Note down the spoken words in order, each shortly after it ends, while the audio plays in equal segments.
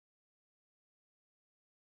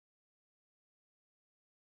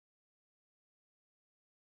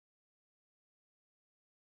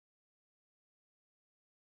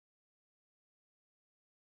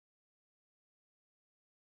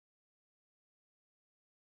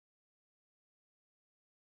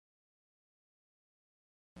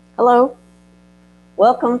Hello,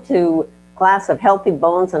 welcome to Class of Healthy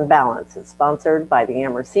Bones and Balance. It's sponsored by the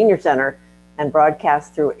Amherst Senior Center and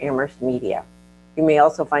broadcast through Amherst Media. You may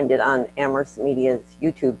also find it on Amherst Media's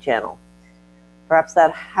YouTube channel. Perhaps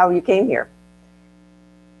that's how you came here.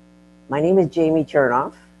 My name is Jaymie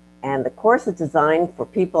Chernoff, and the course is designed for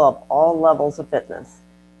people of all levels of fitness.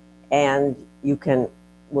 And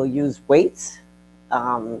we'll use weights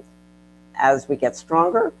as we get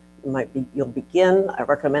stronger. You'll begin, I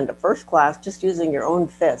recommend a first class just using your own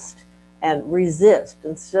fist and resist.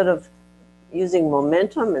 Instead of using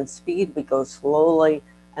momentum and speed, we go slowly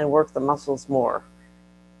and work the muscles more.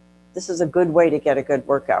 This is a good way to get a good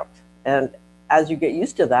workout. And as you get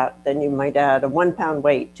used to that, then you might add a 1 pound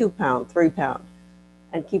weight, 2 pound, 3 pound,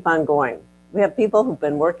 and keep on going. We have people who've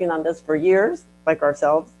been working on this for years, like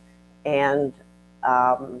ourselves, and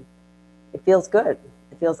it feels good.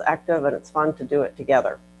 It feels active and it's fun to do it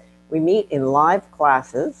together. We meet in live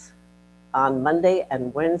classes on Monday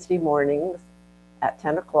and Wednesday mornings at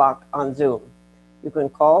 10 o'clock on Zoom. You can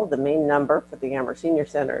call the main number for the Amherst Senior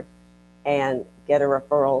Center and get a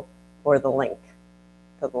referral for the link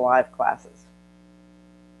to the live classes.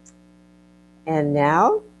 And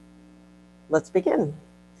now, let's begin.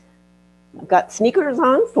 I've got sneakers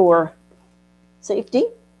on for safety,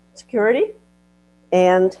 security,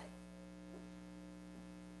 and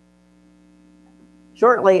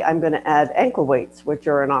shortly, I'm going to add ankle weights, which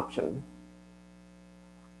are an option.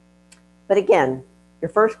 But again, your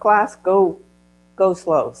first class, go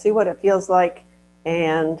slow. See what it feels like,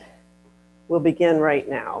 and we'll begin right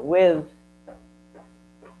now with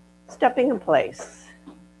stepping in place,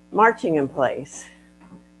 marching in place,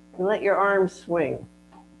 and let your arms swing.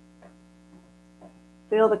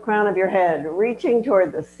 Feel the crown of your head reaching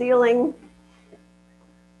toward the ceiling,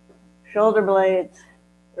 shoulder blades.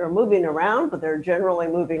 They're moving around, but they're generally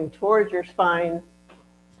moving towards your spine,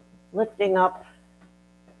 lifting up,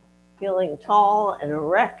 feeling tall and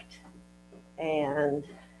erect, and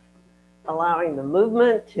allowing the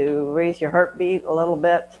movement to raise your heartbeat a little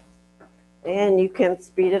bit. And you can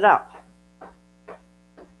speed it up.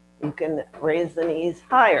 You can raise the knees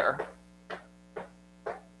higher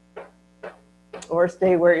or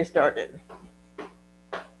stay where you started.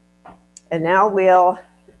 And now we'll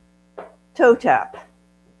toe tap.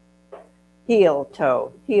 Heel,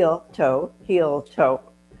 toe, heel, toe, heel, toe.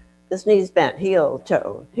 This knee's bent. Heel,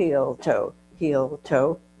 toe, heel, toe, heel,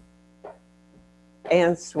 toe.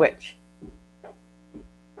 And switch.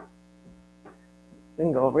 We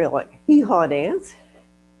can go real like hee-haw dance.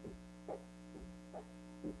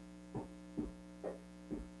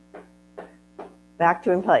 Back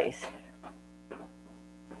to in place.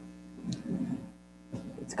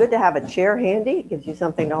 It's good to have a chair handy. It gives you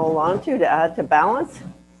something to hold on to add to balance.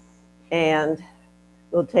 And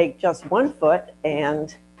we'll take just one foot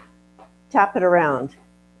and tap it around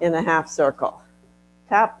in a half circle.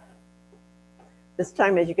 Tap. This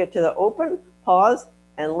time as you get to the open, pause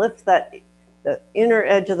and lift the inner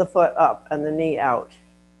edge of the foot up and the knee out.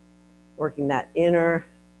 Working that inner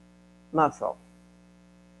muscle,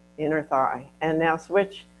 inner thigh. And now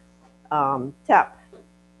switch, tap,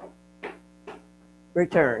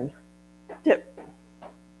 return, tip,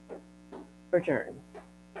 return.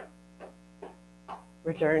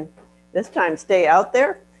 Return. This time stay out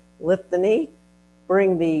there, lift the knee,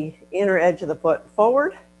 bring the inner edge of the foot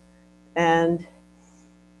forward, and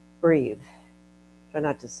breathe. Try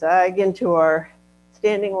not to sag into our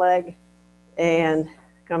standing leg, and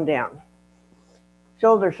come down.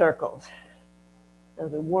 Shoulder circles as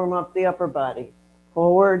we warm up the upper body.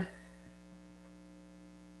 Forward.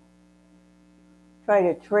 Try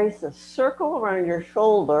to trace a circle around your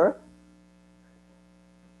shoulder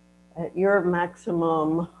at your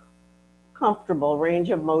maximum comfortable range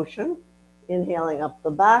of motion, inhaling up the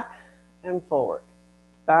back and forward,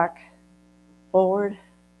 back, forward,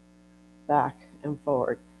 back, and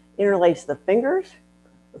forward. Interlace the fingers.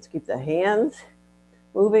 Let's keep the hands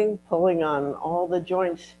moving, pulling on all the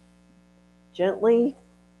joints gently,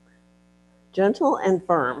 gentle and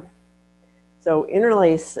firm. So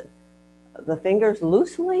interlace the fingers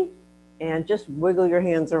loosely and just wiggle your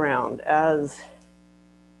hands around as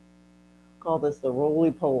call this the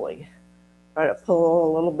roly-poly. Try to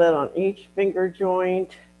pull a little bit on each finger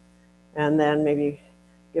joint and then maybe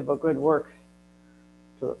give a good work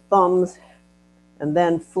to the thumbs and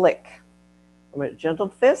then flick. From a gentle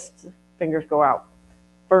fist, fingers go out,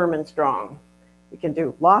 firm and strong. You can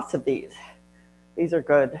do lots of these. These are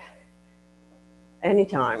good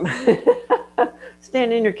anytime.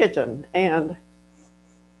 Stand in your kitchen and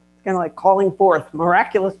it's kind of like calling forth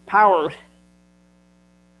miraculous powers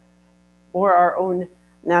or our own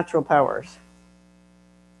natural powers.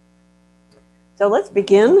 So let's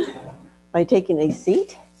begin by taking a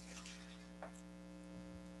seat.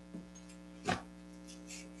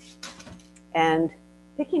 And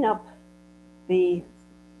picking up the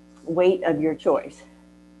weight of your choice.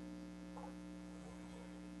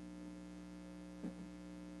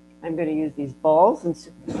 I'm going to use these balls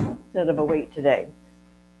instead of a weight today.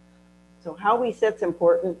 So how we set's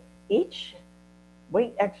important. Each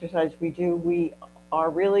weight exercise we do, we are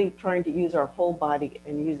really trying to use our whole body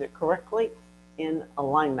and use it correctly in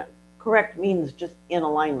alignment. Correct means just in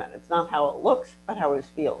alignment. It's not how it looks, but how it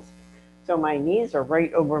feels. So my knees are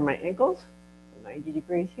right over my ankles, 90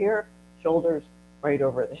 degrees here, shoulders right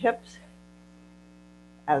over the hips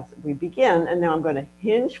as we begin. And now I'm going to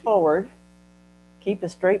hinge forward, keep a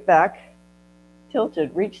straight back,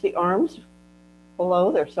 tilted, reach the arms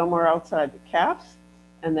below, they're somewhere outside the calves,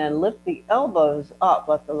 and then lift the elbows up,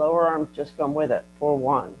 let the lower arms just come with it for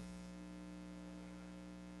 1,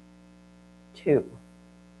 2.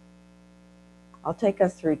 I'll take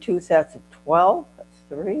us through 2 sets of 12, that's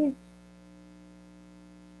 3,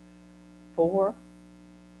 4,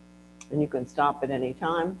 and you can stop at any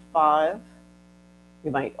time, 5,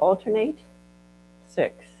 you might alternate,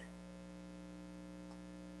 6,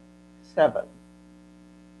 7,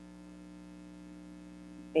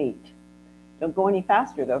 8. Don't go any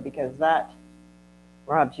faster though, because that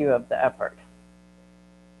robs you of the effort.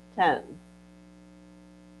 10,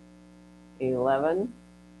 11,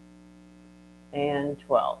 and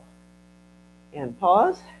 12. And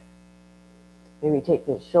pause. Maybe take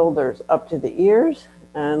the shoulders up to the ears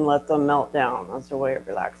and let them melt down. That's a way of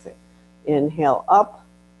relaxing. Inhale up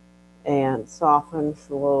and soften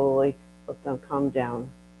slowly. Let them come down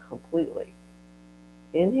completely.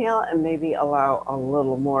 Inhale and maybe allow a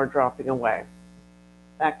little more dropping away.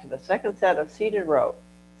 Back to the second set of seated row.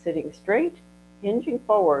 Sitting straight, hinging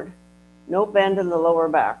forward, no bend in the lower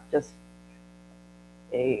back, just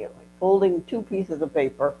folding 2 pieces of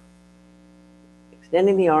paper,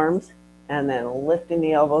 extending the arms, and then lifting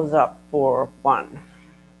the elbows up for 1.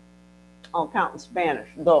 I'll count in Spanish,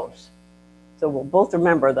 dos. So we'll both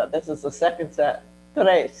remember that this is the second set.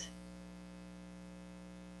 3,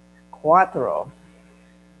 4, 5,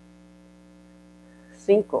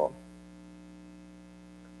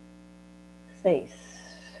 6,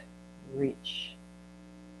 reach,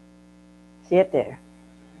 7,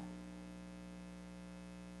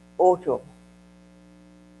 8,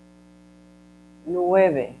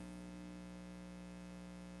 9,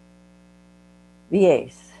 10.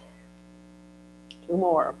 2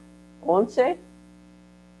 more. 11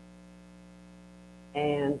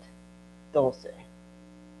 and 12.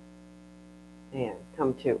 And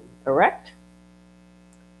come to erect.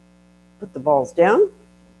 Put the balls down.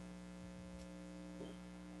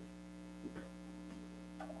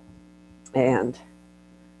 And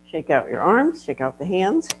shake out your arms, shake out the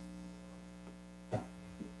hands.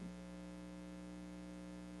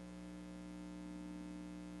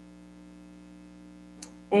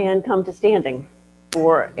 And come to standing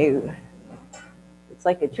for it's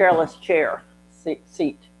like a chairless chair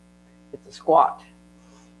seat. It's a squat.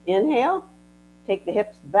 Inhale, take the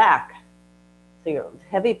hips back. So you have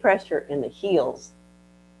heavy pressure in the heels.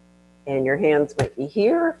 And your hands might be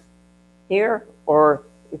here, here, or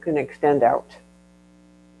you can extend out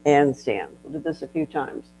and stand. We'll do this a few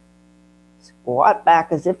times. Squat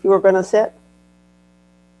back as if you were going to sit.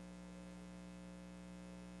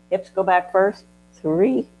 Hips go back first.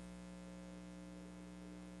 3,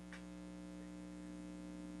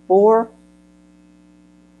 4,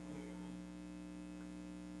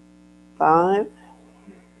 5,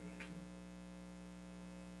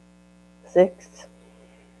 6,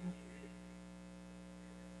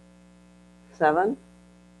 7,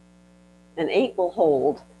 and 8 will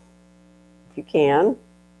hold. If you can,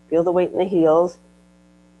 feel the weight in the heels.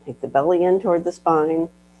 Take the belly in toward the spine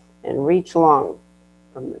and reach long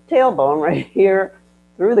from the tailbone right here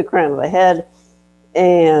through the crown of the head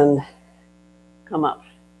and come up.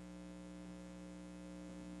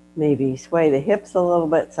 Maybe sway the hips a little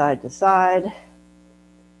bit side to side,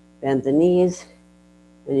 bend the knees,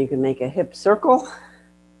 and you can make a hip circle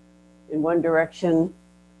in one direction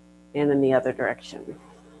and in the other direction.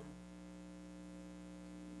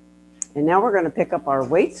 And now we're going to pick up our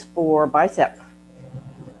weights for bicep.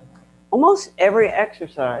 Almost every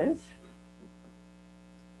exercise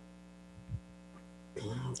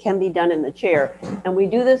can be done in the chair, and we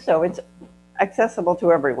do this so it's accessible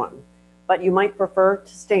to everyone, but you might prefer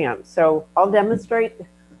to stand. So I'll demonstrate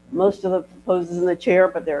most of the poses in the chair,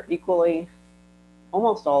 but they're equally,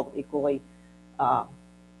 almost all equally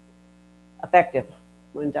effective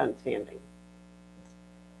when done standing.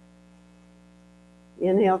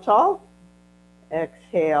 Inhale tall,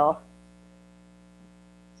 exhale.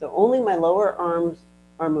 So only my lower arms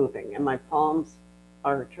are moving and my palms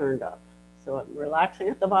are turned up. So I'm relaxing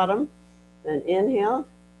at the bottom. Then inhale,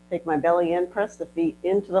 take my belly in, press the feet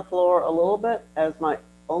into the floor a little bit as my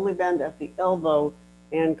only bend at the elbow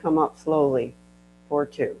and come up slowly for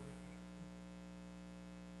 2.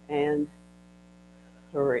 And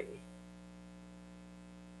 3.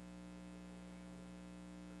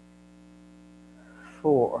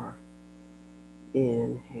 4.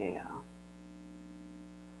 Inhale.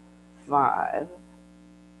 5.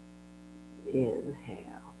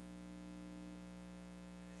 Inhale.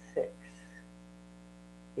 6.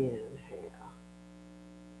 Inhale.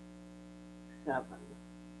 7.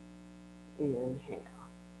 Inhale.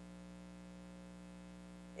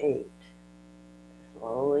 8.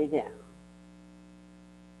 Slowly down.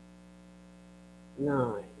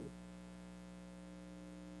 9.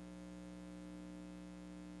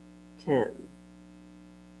 10.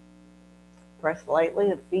 Press lightly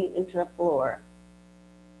the feet into the floor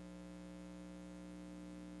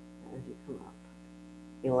as you come up.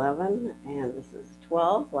 11, and this is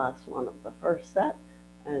 12, last one of the first set,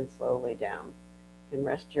 and slowly down. You can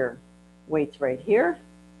rest your weights right here.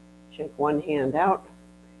 Shake one hand out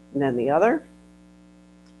and then the other.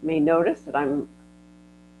 You may notice that I'm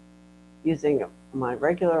using my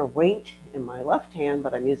regular weight in my left hand,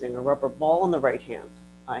 but I'm using a rubber ball in the right hand.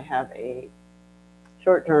 I have a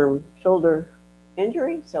short-term shoulder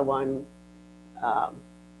injury, so I'm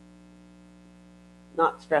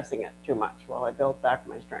not stressing it too much while I build back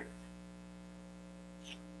my strength.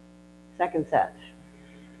 Second set.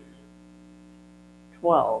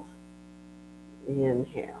 12.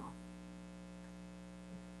 Inhale.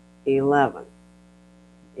 11.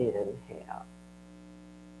 Inhale.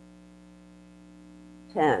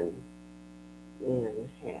 10.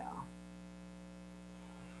 Inhale.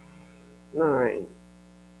 9.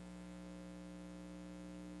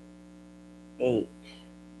 8.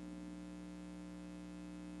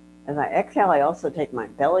 As I exhale, I also take my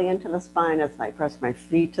belly into the spine as I press my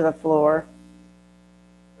feet to the floor.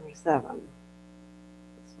 7.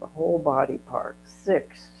 It's the whole body part.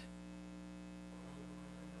 6.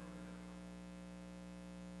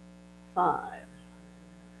 5.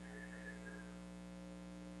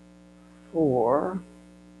 4.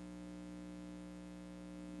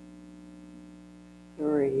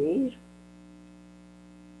 3.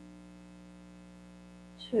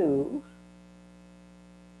 2.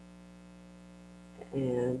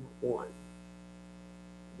 And 1.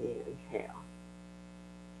 Inhale.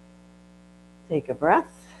 Take a breath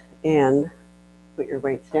and put your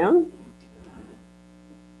weights down.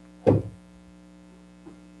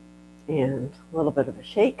 And a little bit of a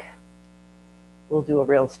shake. We'll do a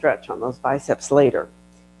real stretch on those biceps later.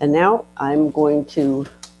 And now I'm going to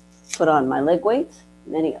put on my leg weights.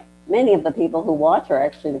 Many of the people who watch are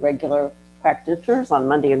actually the regular practitioners on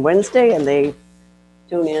Monday and Wednesday, and they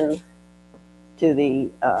tune in to the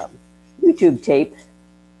YouTube tape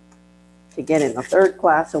to get in the 3rd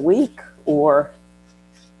class a week, or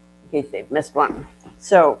in case they've missed one.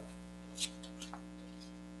 So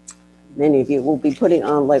many of you will be putting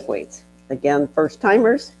on leg weights. Again, first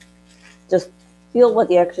timers, just feel what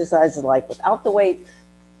the exercise is like without the weights,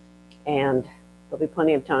 and there'll be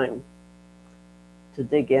plenty of time to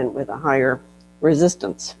dig in with a higher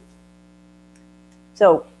resistance.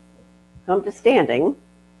 So come to standing.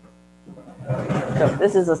 So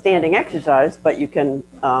this is a standing exercise, but you can,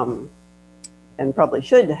 and probably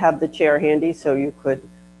should have the chair handy so you could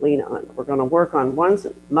lean on. We're going to work on one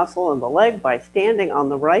muscle in the leg by standing on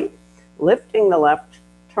the right, lifting the left,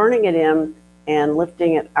 turning it in, and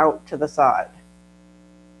lifting it out to the side,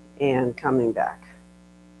 and coming back.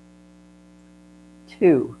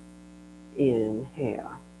 2,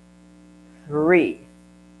 inhale. 3,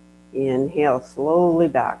 inhale, slowly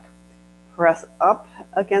back. Press up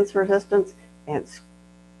against resistance and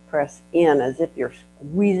press in as if you're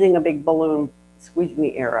squeezing a big balloon, squeezing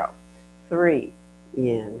the air out. 3,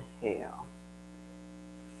 inhale.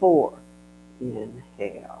 4,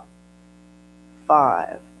 inhale.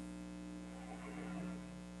 5,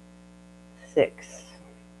 6,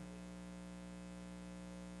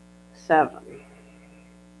 7,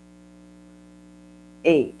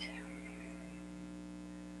 8,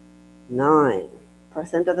 9.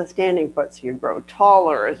 Press into the standing foot so you grow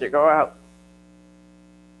taller as you go out.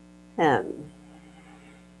 10,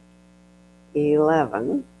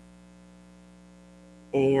 11,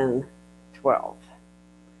 and 12.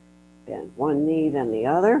 Bend one knee, then the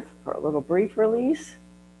other for a little brief release.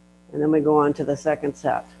 And then we go on to the second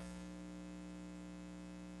set.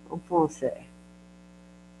 En français.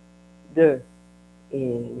 2,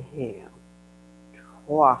 inhale.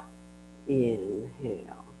 3,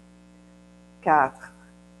 inhale, 4,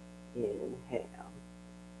 inhale,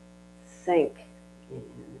 5,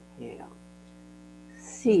 inhale,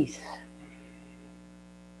 6,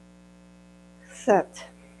 7.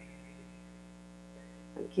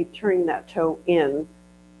 And keep turning that toe in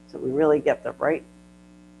so we really get the right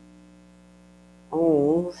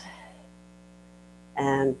 11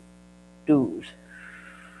 and 12.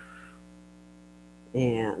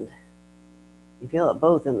 And you feel it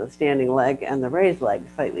both in the standing leg and the raised leg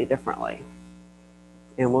slightly differently.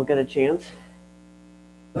 And we'll get a chance,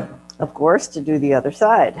 of course, to do the other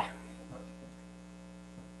side.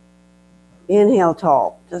 Inhale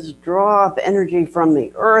tall. Just draw up energy from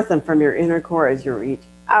the earth and from your inner core as you reach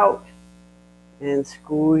out and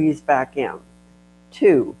squeeze back in.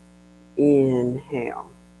 2, inhale.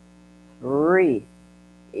 3,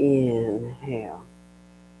 inhale.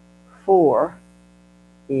 4,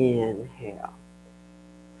 inhale.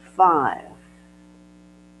 5,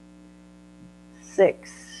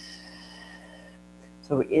 6.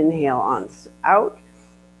 So we inhale on out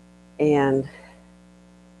and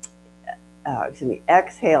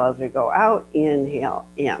exhale as we go out, inhale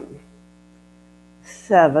in.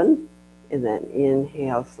 7, and then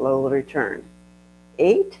inhale, slowly return.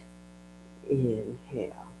 8,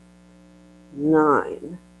 inhale.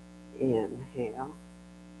 9, inhale.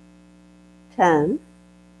 10,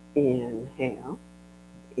 inhale.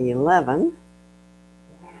 11,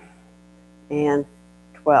 and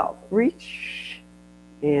 12. Reach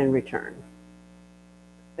and return.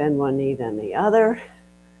 Bend one knee, then the other.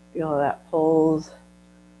 Feel that pulls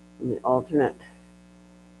from the alternate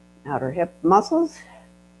outer hip muscles.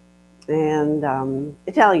 And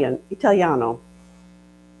Italiano.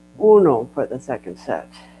 1 for the second set.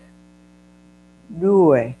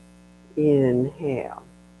 2, inhale.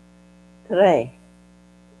 3,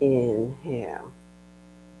 inhale.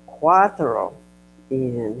 4,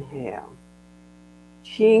 inhale.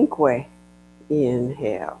 5,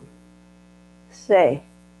 inhale. 6,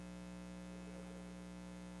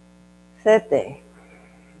 7,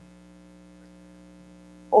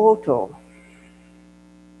 8,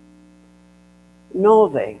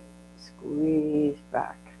 9, squeeze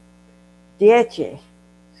back. 10,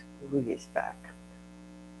 squeeze back.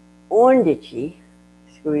 11,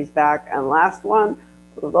 squeeze back. And last one,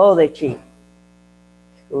 12,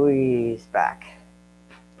 squeeze back.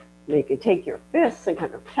 You can take your fists and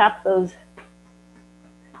kind of tap those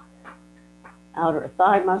outer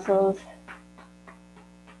thigh muscles.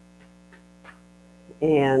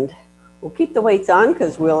 And we'll keep the weights on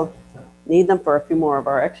because we'll need them for a few more of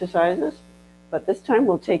our exercises. But this time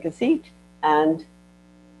we'll take a seat and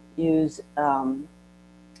use,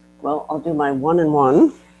 well, I'll do my 1 and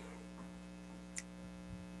 1.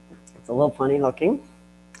 It's a little funny looking.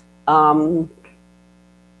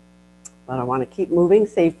 But I want to keep moving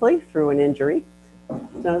safely through an injury.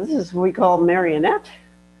 So this is what we call marionette.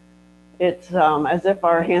 It's as if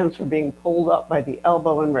our hands were being pulled up by the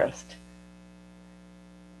elbow and wrist.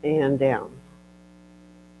 And down.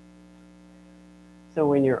 So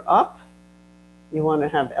when you're up, you want to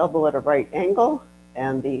have elbow at a right angle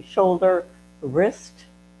and the shoulder, wrist,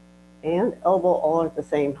 and elbow all at the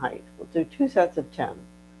same height. We'll do 2 sets of 10.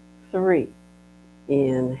 3,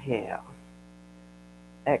 inhale.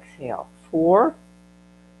 Exhale. 4,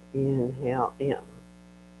 inhale in.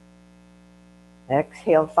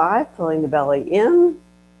 Exhale 5, pulling the belly in.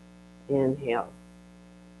 Inhale.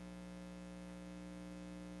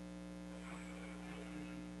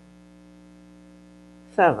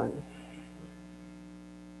 7,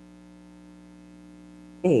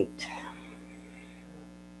 8,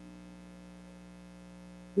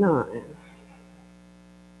 9,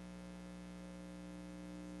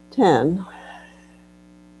 10,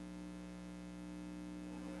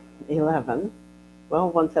 11, well,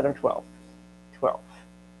 1 set of 12, 12,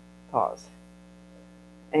 pause,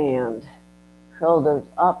 and shoulders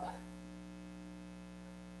up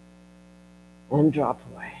and drop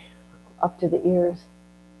away, up to the ears,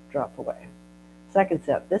 drop away. Second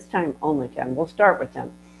set, this time only 10. We'll start with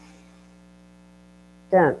 10.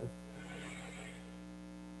 10,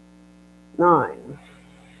 9,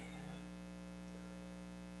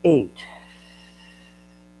 8,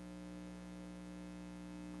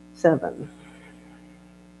 7,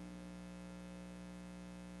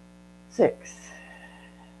 6,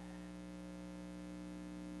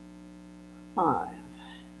 5,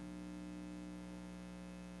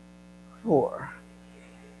 4,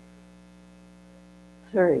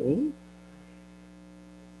 3,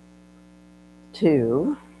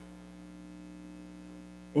 2,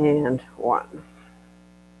 and 1.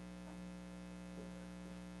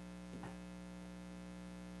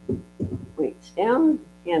 down,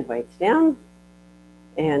 hand weights down,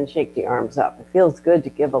 and shake the arms up. It feels good to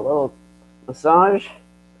give a little massage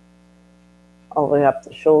all the way up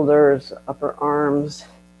the shoulders, upper arms.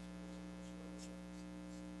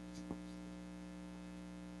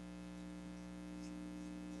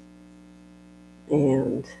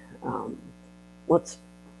 And let's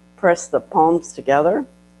press the palms together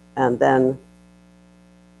and then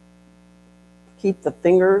keep the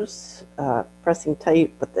fingers pressing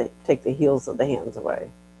tight, but take the heels of the hands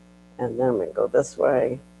away. And then we go this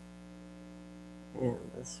way and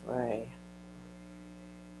this way.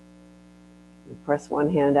 You press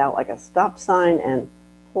one hand out like a stop sign and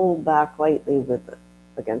pull back lightly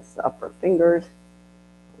against the upper fingers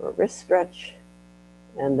or a wrist stretch,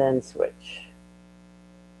 and then switch.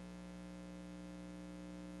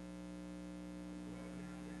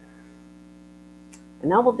 And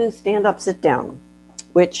now we'll do stand up, sit down,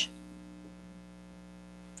 which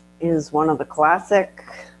is one of the classic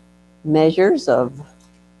measures of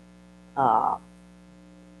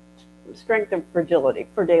strength and fragility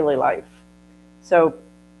for daily life. So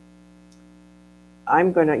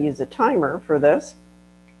I'm going to use a timer for this.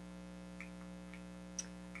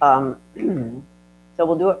 So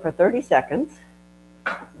we'll do it for 30 seconds.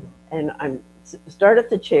 And I'm start at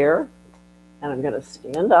the chair, and I'm going to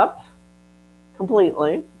stand up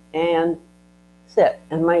completely and sit.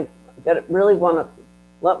 And I really want to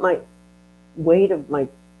let my weight of my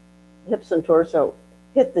hips and torso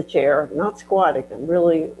hit the chair, not squatting. I'm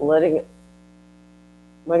really letting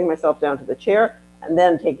myself down to the chair and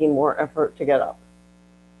then taking more effort to get up.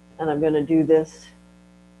 And I'm going to do this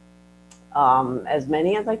as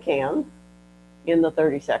many as I can in the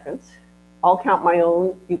 30 seconds. I'll count my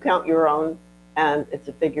own, you count your own, and it's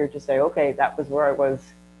a figure to say, okay, that was where I was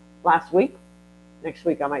last week. Next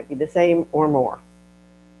week I might be the same or more.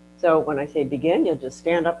 So when I say begin, you'll just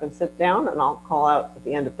stand up and sit down, and I'll call out at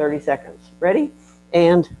the end of 30 seconds. Ready?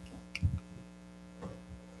 And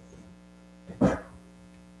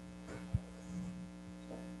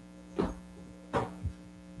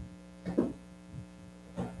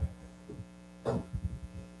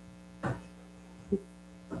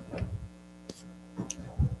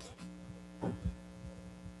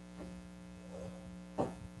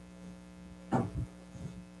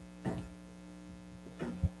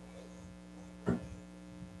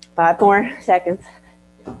 5 more seconds.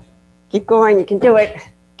 Keep going, you can do it.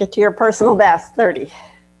 Get to your personal best, 30.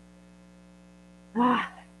 Now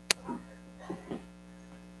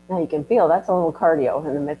you can feel that's a little cardio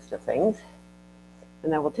in the midst of things.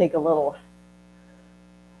 And then we'll take a little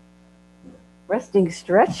resting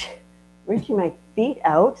stretch, reaching my feet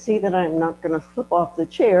out. See that I'm not going to slip off the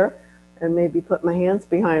chair, and maybe put my hands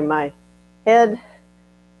behind my head.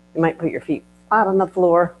 You might put your feet flat on the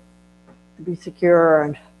floor to be secure,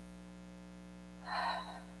 and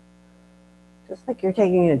just like you're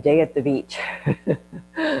taking a day at the beach.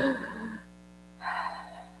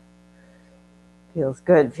 Feels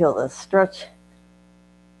good. Feel the stretch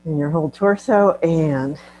in your whole torso,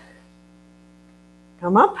 and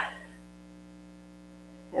come up.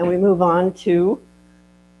 And we move on to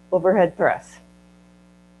overhead press.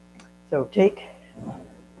 So I think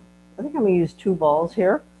I'm going to use 2 balls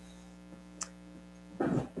here.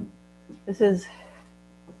 This is,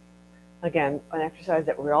 again, an exercise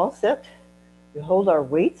that we all sit. We hold our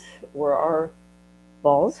weights or our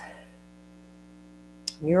balls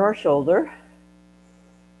near our shoulder.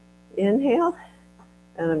 Inhale,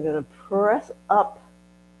 and I'm going to press up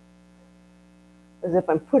as if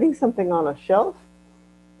I'm putting something on a shelf,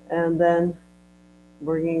 and then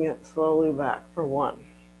bringing it slowly back for 1.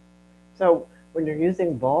 So when you're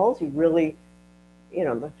using balls, you really,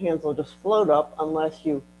 the hands will just float up unless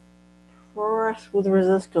you press with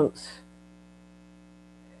resistance.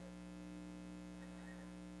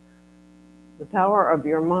 The power of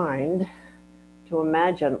your mind to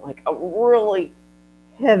imagine like a really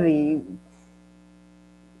heavy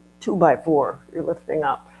 2x4 you're lifting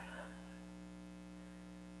up.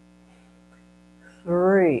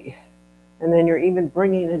 3. And then you're even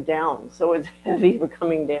bringing it down, so it's heavy but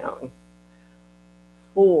coming down.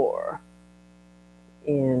 4.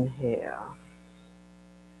 Inhale.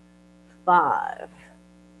 5.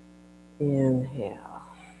 Inhale.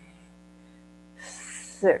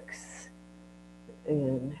 6.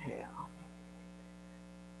 Inhale.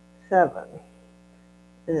 7.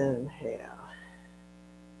 Inhale.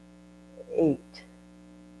 8.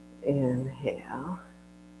 Inhale.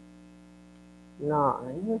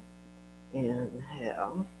 9.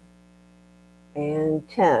 Inhale. And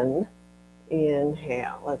 10.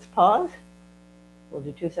 Inhale. Let's pause. We'll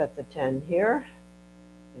do 2 sets of 10 here.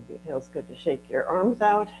 Maybe it feels good to shake your arms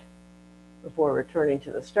out. before returning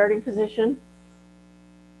to the starting position.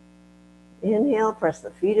 Inhale, press the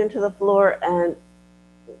feet into the floor, and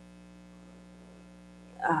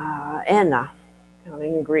Anna,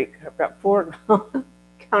 counting in Greek. I've got 4,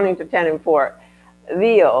 counting to 10 and 4.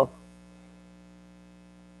 Vio,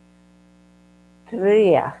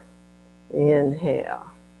 tria, inhale.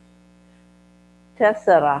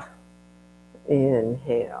 Tessera,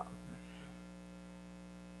 inhale.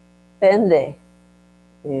 Pende,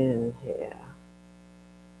 inhale.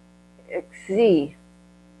 Exi,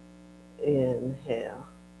 inhale.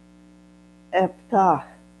 Epta,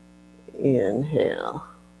 inhale.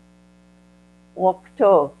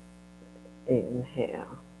 Octo,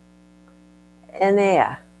 inhale.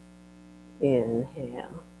 Enea,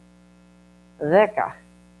 inhale. Deca,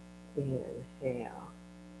 inhale.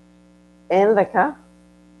 Endeca,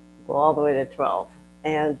 go all the way to 12.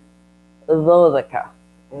 And dodeka,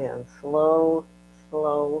 and slow,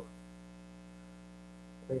 slow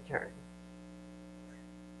return.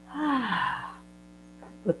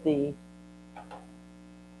 Put the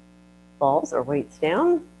balls or weights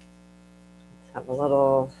down. Let's have a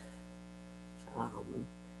little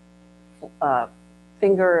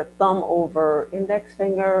finger, thumb over index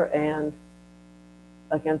finger, and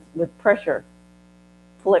against with pressure,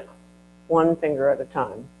 flick one finger at a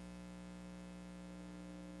time.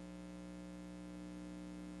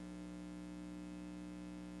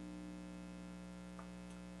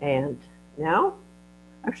 And now,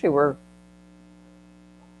 actually we're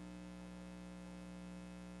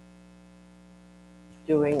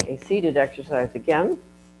doing a seated exercise again.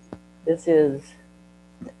 This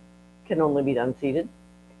can only be done seated.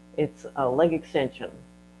 It's a leg extension.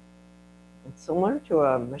 It's similar to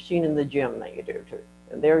a machine in the gym that you do too.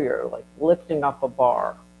 And there you're like lifting up a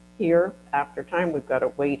bar. Here, after time, we've got a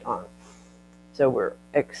weight on. So we're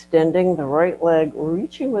extending the right leg,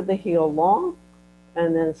 reaching with the heel long,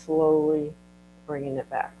 and then slowly bringing it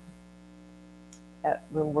back.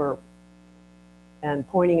 And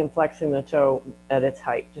pointing and flexing the toe at its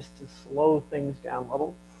height, just to slow things down a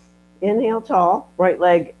little. Inhale tall, right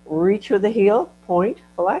leg, reach with the heel, point,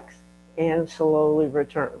 flex, and slowly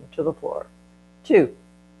return to the floor. 2,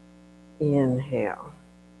 inhale.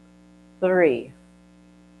 3,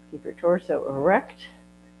 keep your torso erect.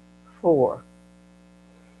 4,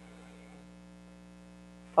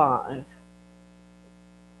 5,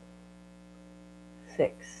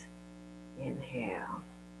 6, inhale.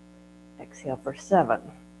 Exhale for 7,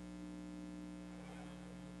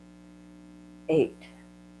 8,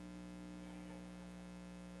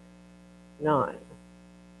 9,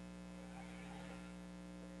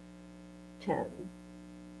 10,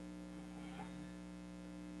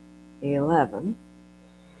 11,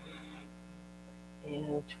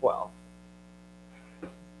 and 12.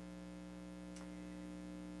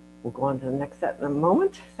 We'll go on to the next set in a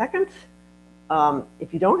second.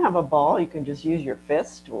 If you don't have a ball, you can just use your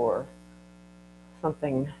fist or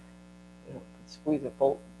something, squeeze a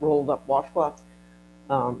rolled up washcloth.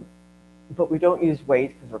 But we don't use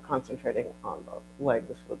weight because we're concentrating on the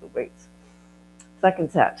legs with the weights.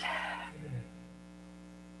 Second set.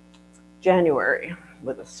 January,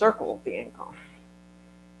 with a circle of the ankle.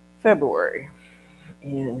 February,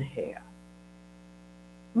 inhale.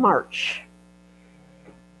 March.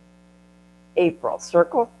 April,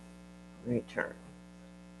 circle, return.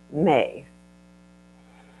 May.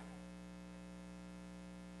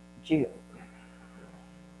 June.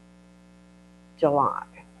 July.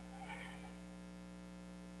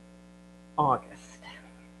 August.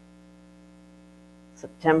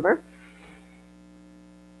 September.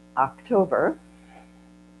 October.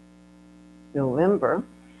 November.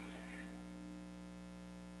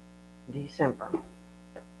 December.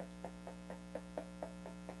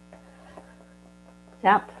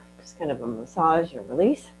 Tap, just kind of a massage and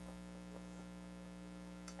release.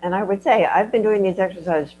 And I would say I've been doing these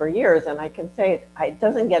exercises for years, and I can say it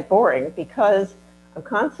doesn't get boring because I'm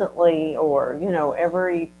constantly, or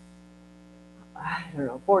every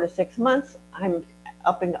 4 to 6 months, I'm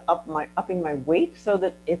upping my weight so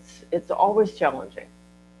that it's always challenging.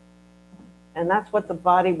 And that's what the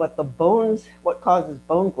body, what causes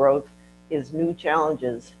bone growth is new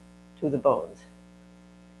challenges to the bones.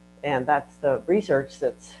 And that's the research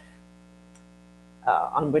that's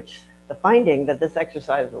on which the finding that this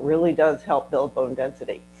exercise really does help build bone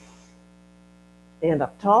density. Stand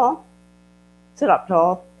up tall, sit up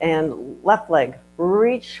tall, and left leg,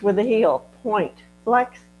 reach with the heel, point,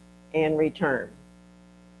 flex, and return.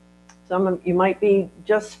 Some of you might be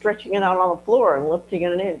just stretching it out on the floor and lifting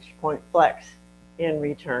it an inch, point, flex, and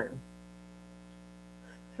return.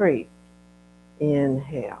 3,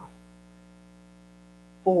 inhale.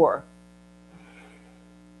 4,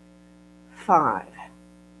 5,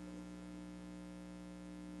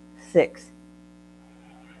 6,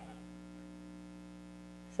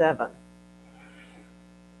 7,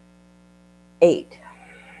 8,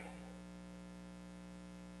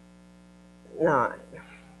 9,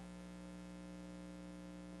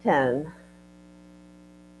 10,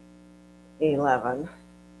 11,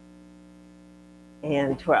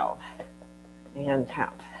 and 12. And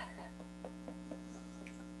tap.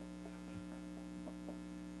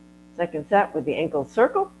 Second set with the ankle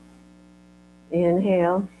circle.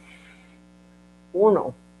 Inhale.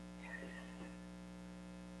 1,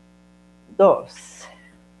 2,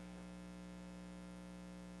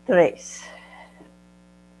 3,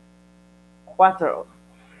 4, 5,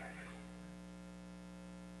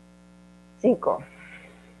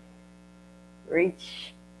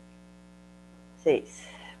 reach, 6,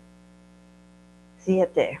 7,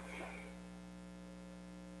 8,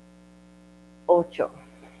 9,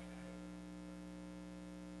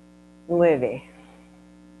 10, 11,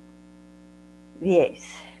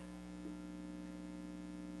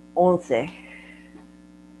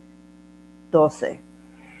 12,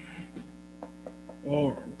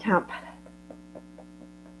 and tap.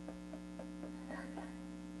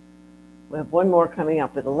 We have one more coming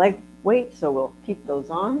up with a leg weight, so we'll keep those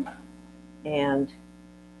on and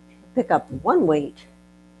pick up one weight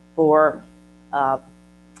for the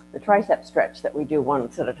tricep stretch that we do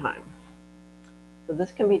once at a time. So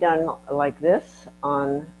this can be done like this,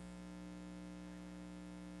 on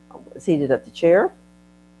seated at the chair,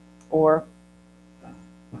 or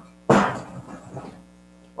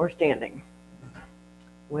standing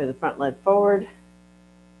with the front leg forward.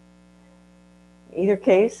 In either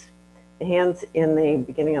case, the hands in the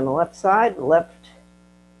beginning on the left side, the left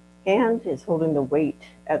hand is holding the weight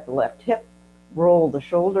at the left hip. Roll the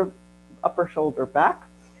shoulder, upper shoulder back,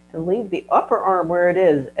 and leave the upper arm where it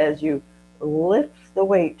is as you lift the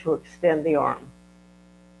weight to extend the arm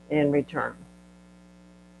and return.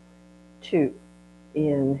 2,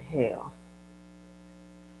 inhale.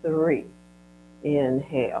 3,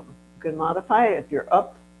 inhale. You can modify it. If you're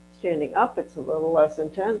up, standing up, it's a little less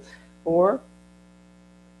intense. 4,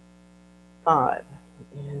 5,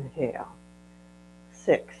 inhale.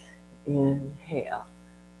 6, inhale.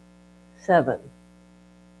 7,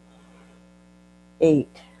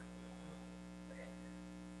 8,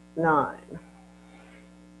 9,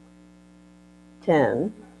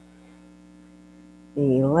 10,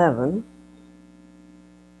 11,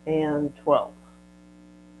 and 12.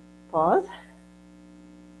 Pause.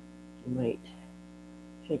 You might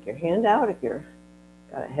shake your hand out if you've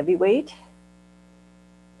got a heavy weight.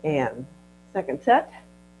 And second set.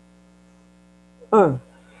 1,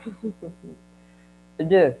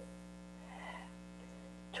 2,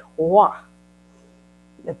 3.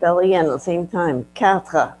 The belly in at the same time. 4,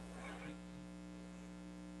 5,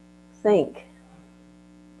 6,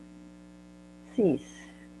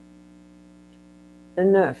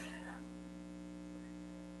 9,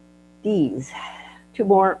 10. 2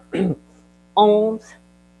 more. 11,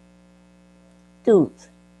 12.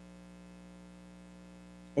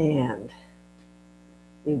 And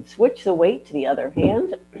you switch the weight to the other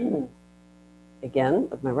hand. Again,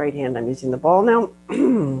 with my right hand, I'm using the ball now.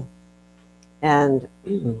 And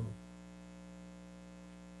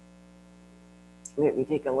maybe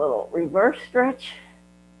take a little reverse stretch.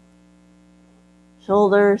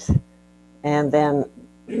 Shoulders, and then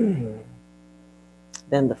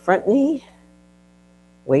the front knee,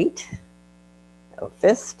 weight, a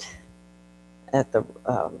fist at the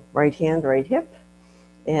right hand, right hip,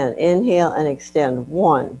 and inhale and extend.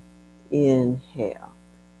 1, inhale.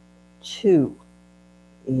 2,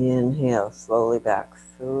 inhale, slowly back.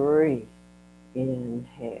 3,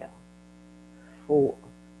 inhale. 4,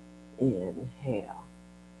 inhale.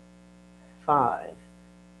 5,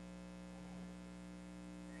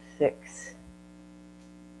 6,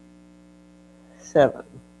 7,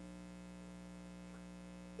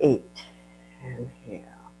 8, inhale.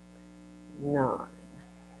 9,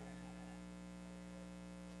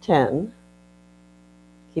 10,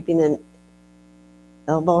 keeping the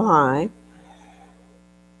elbow high,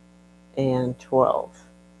 and 12.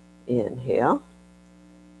 Inhale,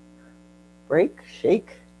 break,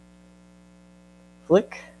 shake,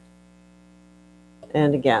 flick,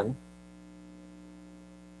 and again.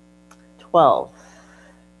 12,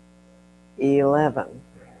 11,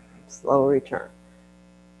 slow return.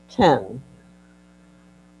 10,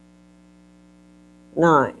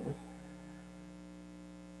 9,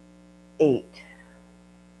 8,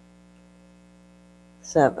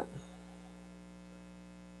 7,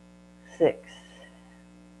 6,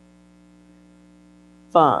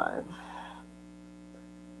 5,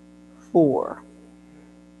 4,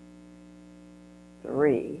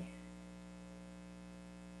 3,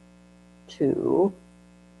 2,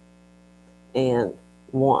 and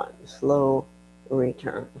 1. Slow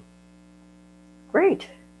return. Great.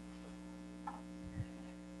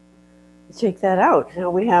 Take that out. Now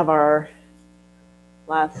we have our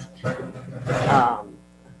last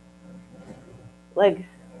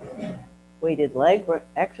weighted leg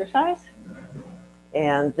exercise.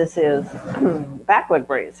 And this is backward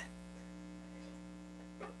raise.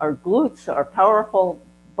 Our glutes are powerful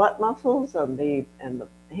butt muscles, and the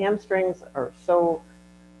hamstrings are so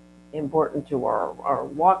important to our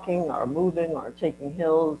walking, our moving, our taking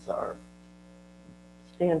hills, our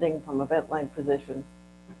standing from a bent leg position.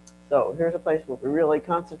 So here's a place where we really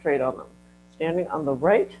concentrate on them. Standing on the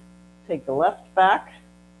right, take the left back,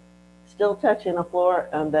 still touching the floor,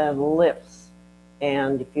 and then lifts.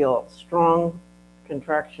 And you feel strong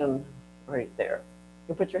contraction right there.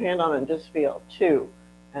 You put your hand on it and just feel 2.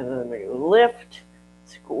 And then we lift,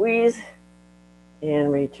 squeeze,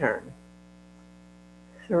 and return.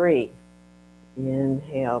 3.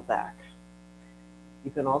 Inhale back.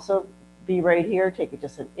 You can also be right here, take it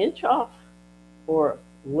just an inch off, or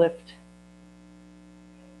lift.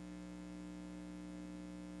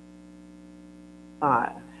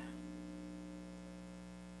 5,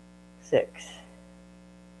 6,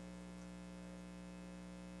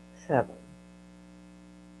 7,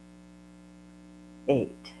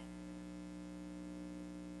 8,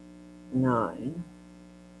 9,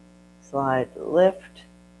 slide, lift,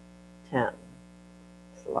 10,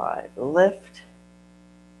 slide, lift,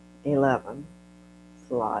 11,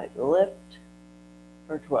 slide, lift,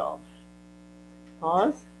 or 12.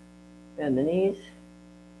 Pause, bend the knees,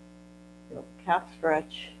 calf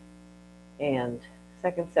stretch, and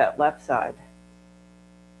second set, left side.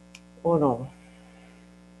 1,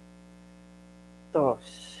 2,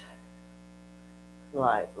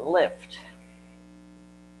 slide, lift.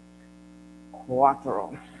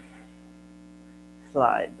 4,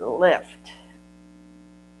 slide, lift.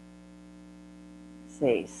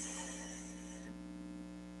 6,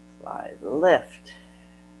 slide, lift.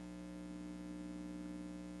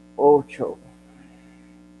 8,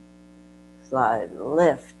 slide,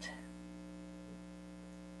 lift.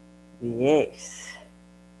 10,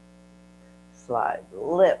 slide,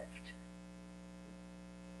 lift.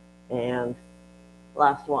 And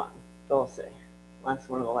last one, 12, last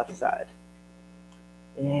one on the left side.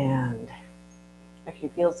 And actually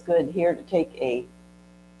feels good here to take a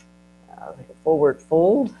like a forward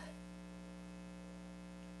fold.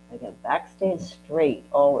 Again, back stays straight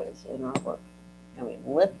always in our work. And we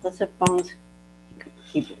lift the hip bones,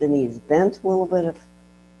 keep the knees bent a little bit, of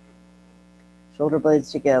shoulder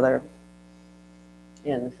blades together.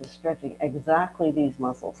 And this is stretching exactly these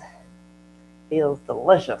muscles. Feels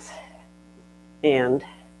delicious. And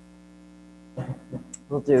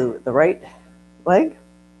we'll do the right leg.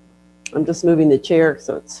 I'm just moving the chair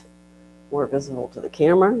so it's more visible to the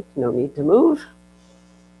camera. No need to move.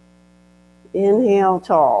 Inhale,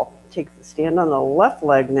 tall. Stand on the left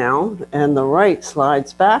leg now, and the right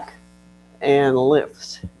slides back and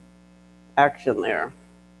lifts. Action there.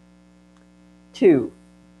 2,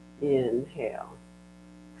 inhale.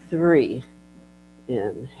 3,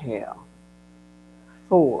 inhale.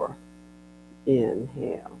 4,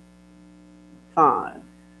 inhale. 5,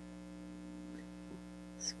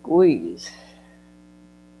 squeeze.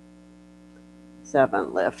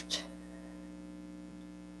 7, lift.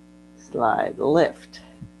 Slide, lift.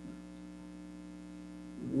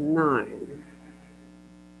 9,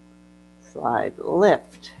 slide,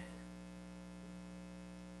 lift.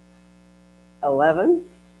 11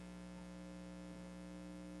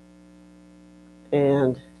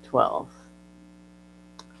 and 12.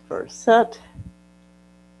 First set.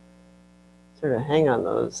 Sort of hang on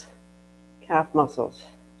those calf muscles.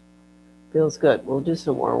 Feels good. We'll do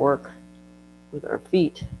some more work with our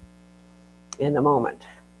feet in a moment.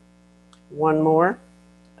 One more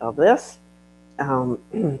of this.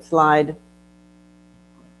 Slide,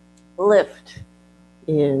 lift,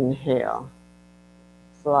 inhale.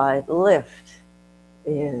 Slide, lift,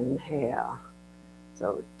 inhale.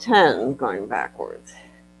 So 10 going backwards.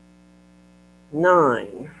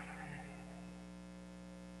 9,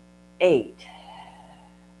 8,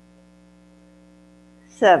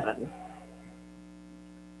 7,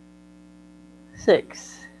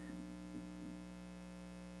 6,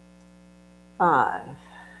 5,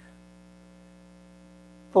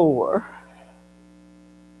 4,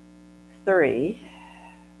 3,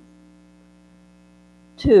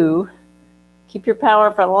 2. Keep your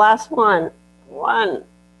power for the last one. 1.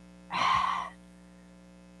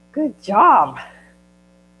 Good job.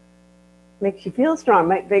 makes you feel strong.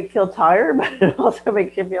 Might make you feel tired, but it also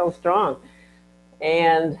makes you feel strong.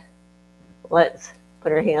 And let's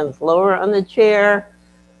put our hands lower on the chair,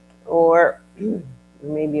 or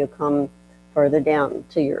maybe you come further down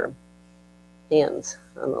to your hands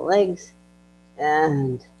on the legs,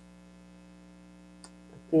 and it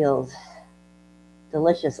feels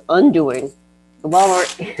delicious undoing. While we're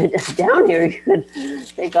down here, you could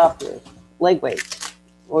take off your leg weights,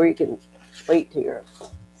 or you can wait till you're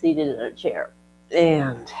seated in a chair.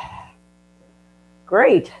 And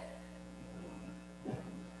great.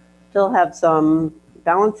 Still have some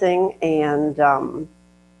balancing and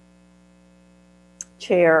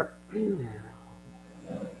chair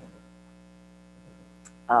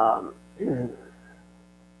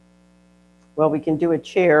well, we can do a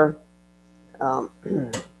chair sort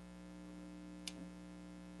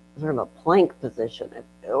of a plank position,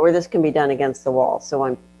 or this can be done against the wall. So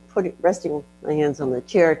I'm resting my hands on the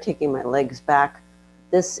chair, taking my legs back.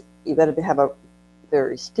 This, you got to have a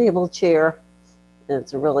very stable chair, and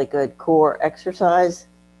it's a really good core exercise.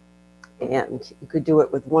 And you could do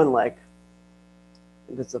it with one leg.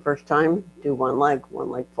 If it's the first time, do one leg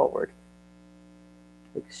forward.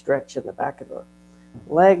 Big stretch in the back of the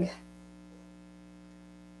leg,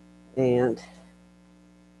 and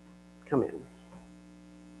come in.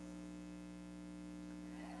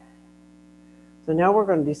 So now we're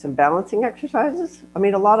going to do some balancing exercises. I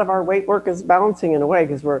mean, a lot of our weight work is balancing in a way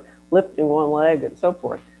because we're lifting one leg and so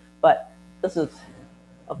forth. But this is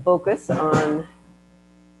a focus on,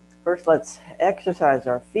 first let's exercise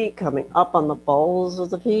our feet, coming up on the balls of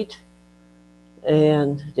the feet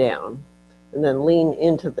and down. And then lean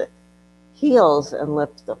into the heels and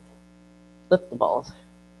lift the balls.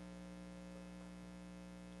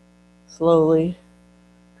 Slowly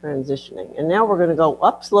transitioning. And now we're going to go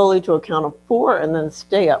up slowly to a count of 4 and then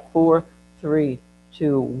stay up. 4, 3,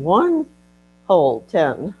 2, 1. Hold.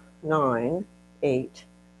 10, 9, 8,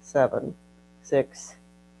 7, 6,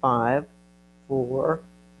 5, 4,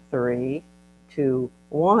 3, 2,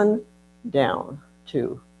 1. Down.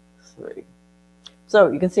 2, 3. So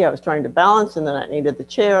you can see I was trying to balance, and then I needed the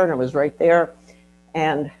chair, and it was right there.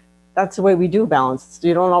 And that's the way we do balance. So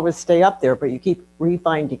you don't always stay up there, but you keep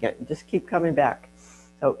refinding it. You just keep coming back.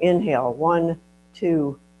 So inhale, 1,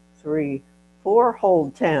 2, 3, 4.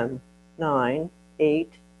 Hold, 10, 9,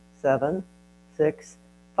 8, 7, 6,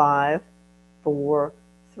 5, 4,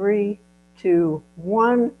 3, 2,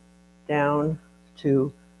 1. Down,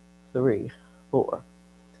 2, 3, 4.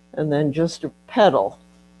 And then just a pedal.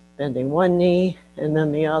 Bending one knee and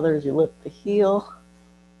then the other as you lift the heel.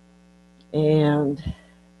 And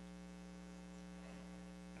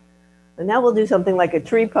now we'll do something like a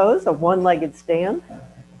tree pose, a one-legged stand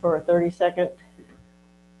for a 30-second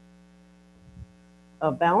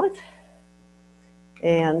of balance.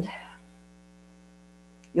 And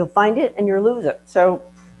you'll find it and you'll lose it. So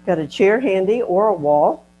got a chair handy or a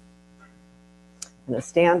wall. I'm going to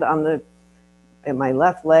stand on my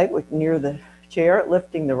left leg near the chair,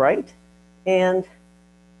 lifting the right, and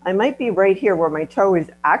I might be right here where my toe is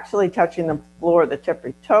actually touching the floor, the tip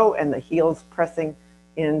of the toe, and the heel's pressing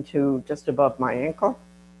into just above my ankle.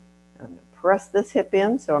 I'm going to press this hip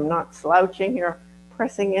in so I'm not slouching here,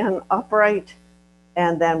 pressing in upright,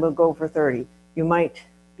 and then we'll go for 30. You might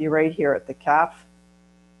be right here at the calf,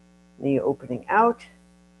 knee opening out,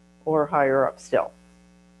 or higher up still.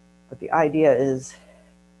 But the idea is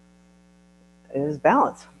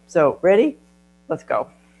balance. So ready? Let's go.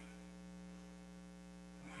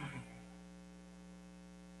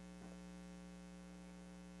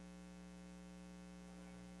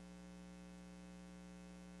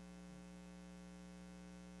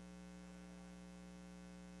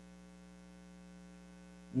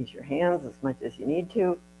 Use your hands as much as you need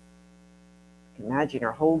to. Imagine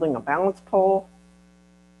you're holding a balance pole.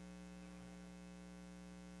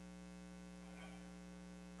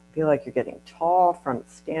 Feel like you're getting tall from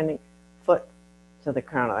standing foot to the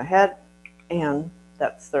crown of the head, and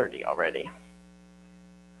that's 30 already.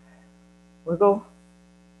 Wiggle,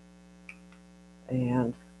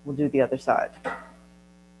 and we'll do the other side.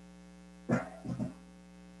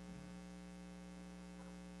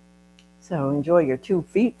 So enjoy your 2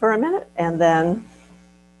 feet for a minute, and then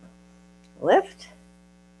lift,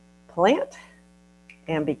 plant,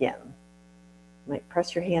 and begin. You might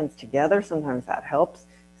press your hands together. Sometimes that helps.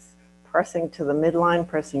 Pressing to the midline,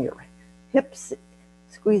 pressing your hips,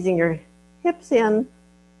 squeezing your hips in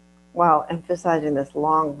while emphasizing this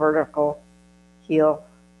long vertical heel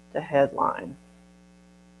to head line.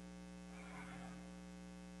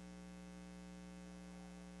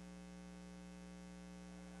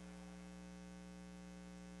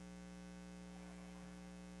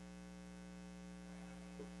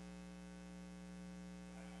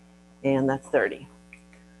 And that's 30.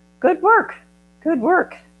 Good work. Good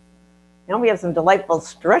work. Now we have some delightful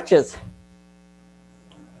stretches.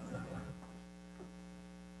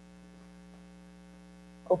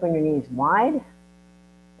 Open your knees wide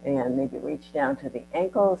and maybe reach down to the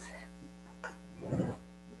ankles.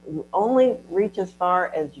 You only reach as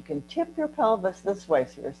far as you can tip your pelvis this way,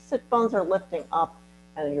 so your sit bones are lifting up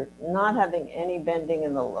and you're not having any bending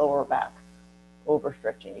in the lower back,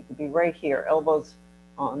 overstretching. You could be right here, elbows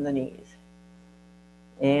on the knees.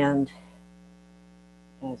 And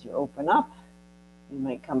as you open up, you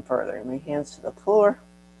might come further. My hands to the floor.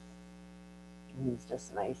 And it's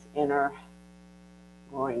just a nice inner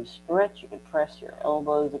groin stretch. You can press your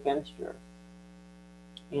elbows against your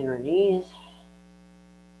inner knees.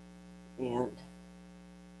 And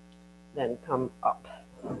then come up.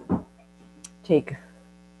 Take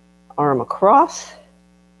arm across,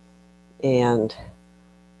 and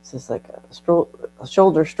this is like a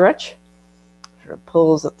shoulder stretch. Sort of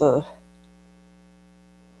pulls at the,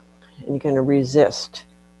 and you're going to resist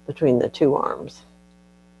between the two arms.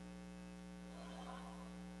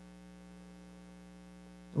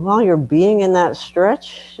 While you're being in that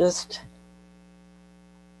stretch, just,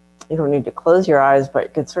 you don't need to close your eyes, but you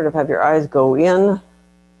could sort of have your eyes go in,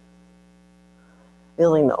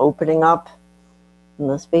 feeling the opening up in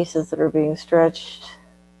the spaces that are being stretched,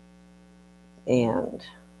 and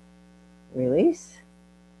release,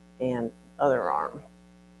 and other arm,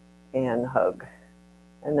 and hug,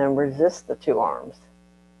 and then resist the two arms.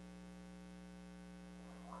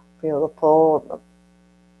 Feel the pull of the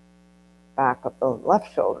back of the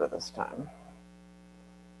left shoulder this time.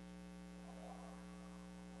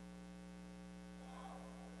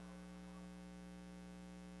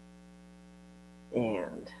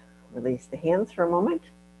 And release the hands for a moment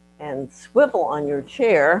and swivel on your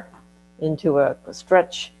chair into a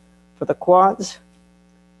stretch for the quads,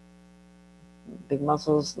 big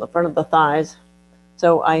muscles in the front of the thighs.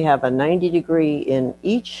 So I have a 90-degree in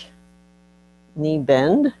each knee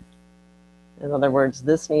bend. In other words,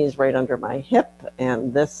 this knee is right under my hip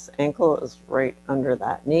and this ankle is right under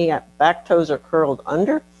that knee. Back toes are curled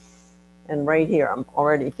under, and right here I'm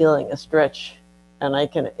already feeling a stretch. And I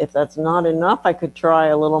can, if that's not enough, I could try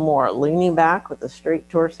a little more. Leaning back with a straight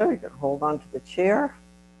torso, you can hold onto the chair.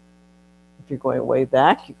 If you're going way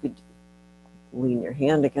back, you could lean your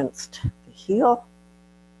hand against the heel.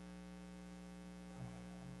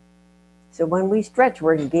 So when we stretch,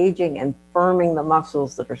 we're engaging and firming the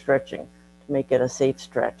muscles that are stretching to make it a safe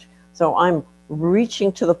stretch. So I'm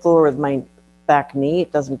reaching to the floor with my back knee.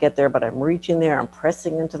 It doesn't get there, but I'm reaching there. I'm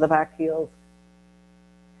pressing into the back heels.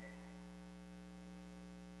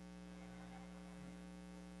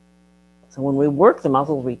 So when we work the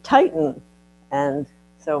muscles, we tighten, and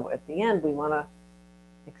so at the end, we want to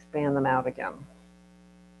expand them out again.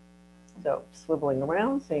 So swiveling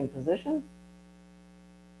around, same position.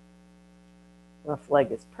 Left leg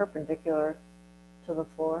is perpendicular to the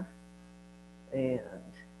floor, and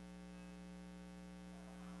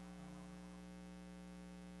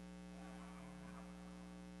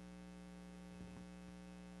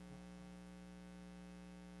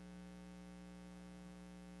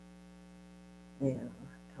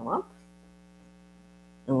come up.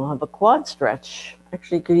 And we'll have a quad stretch.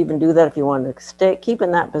 Actually, you could even do that if you want to keep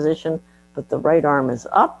in that position, but the right arm is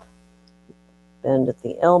up, bend at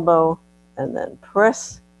the elbow, and then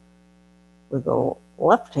press with the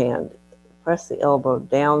left hand, press the elbow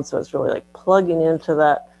down so it's really like plugging into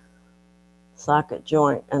that socket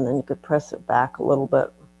joint, and then you could press it back a little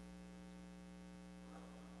bit.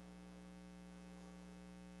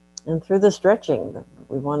 And through the stretching,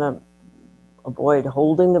 we want to avoid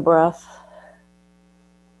holding the breath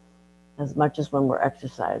as much as when we're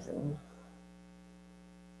exercising.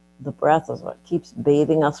 The breath is what keeps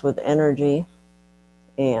bathing us with energy.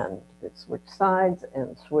 And you could switch sides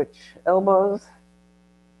and switch elbows.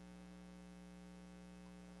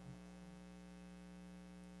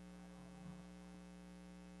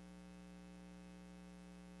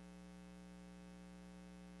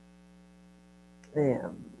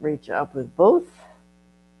 And reach up with both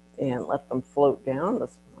and let them float down.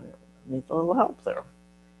 This needs a little help there.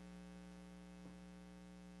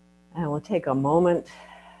 And we'll take a moment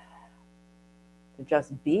to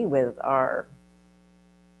just be with our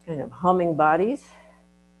kind of humming bodies,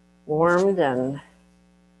 warmed and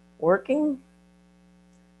working.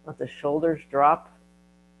 Let the shoulders drop.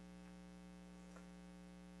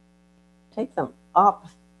 Take them up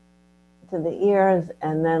to the ears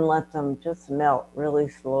and then let them just melt really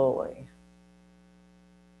slowly.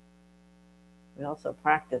 We also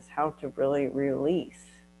practice how to really release.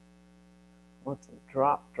 Let them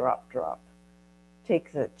drop, drop, drop.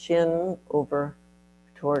 take the chin over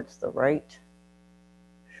towards the right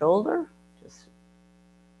shoulder. Just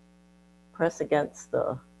press against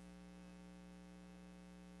your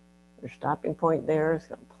stopping point there. It's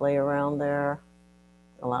going to play around there.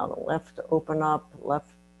 Allow the left to open up,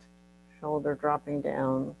 left shoulder dropping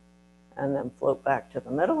down, and then float back to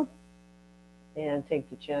the middle. And take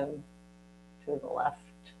the chin to the left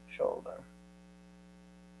shoulder.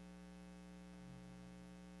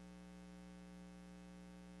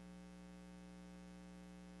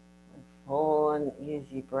 Full and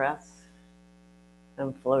easy breaths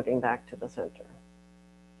and floating back to the center.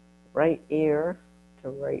 Right ear to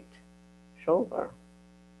right shoulder.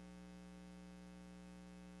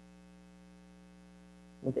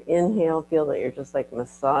 With the inhale, feel that you're just like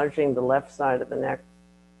massaging the left side of the neck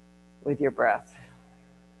with your breath.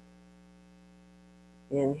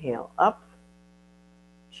 Inhale up,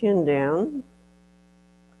 chin down,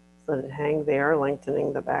 let it hang there,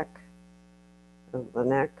 lengthening the back of the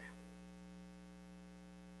neck.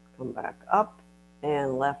 Come back up,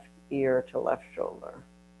 and left ear to left shoulder.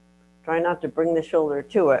 Try not to bring the shoulder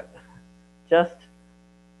to it. Just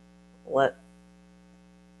let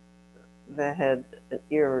the head and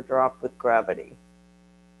ear drop with gravity.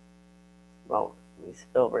 Well, we're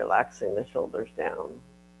still relaxing the shoulders down.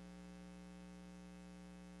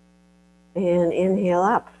 And inhale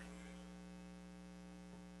up.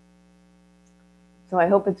 So I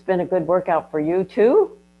hope it's been a good workout for you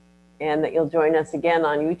too, and that you'll join us again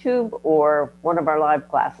on YouTube or one of our live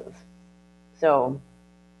classes. So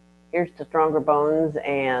here's to stronger bones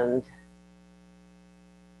and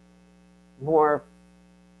more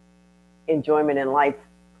enjoyment in life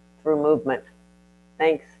through movement.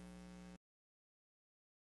 Thanks.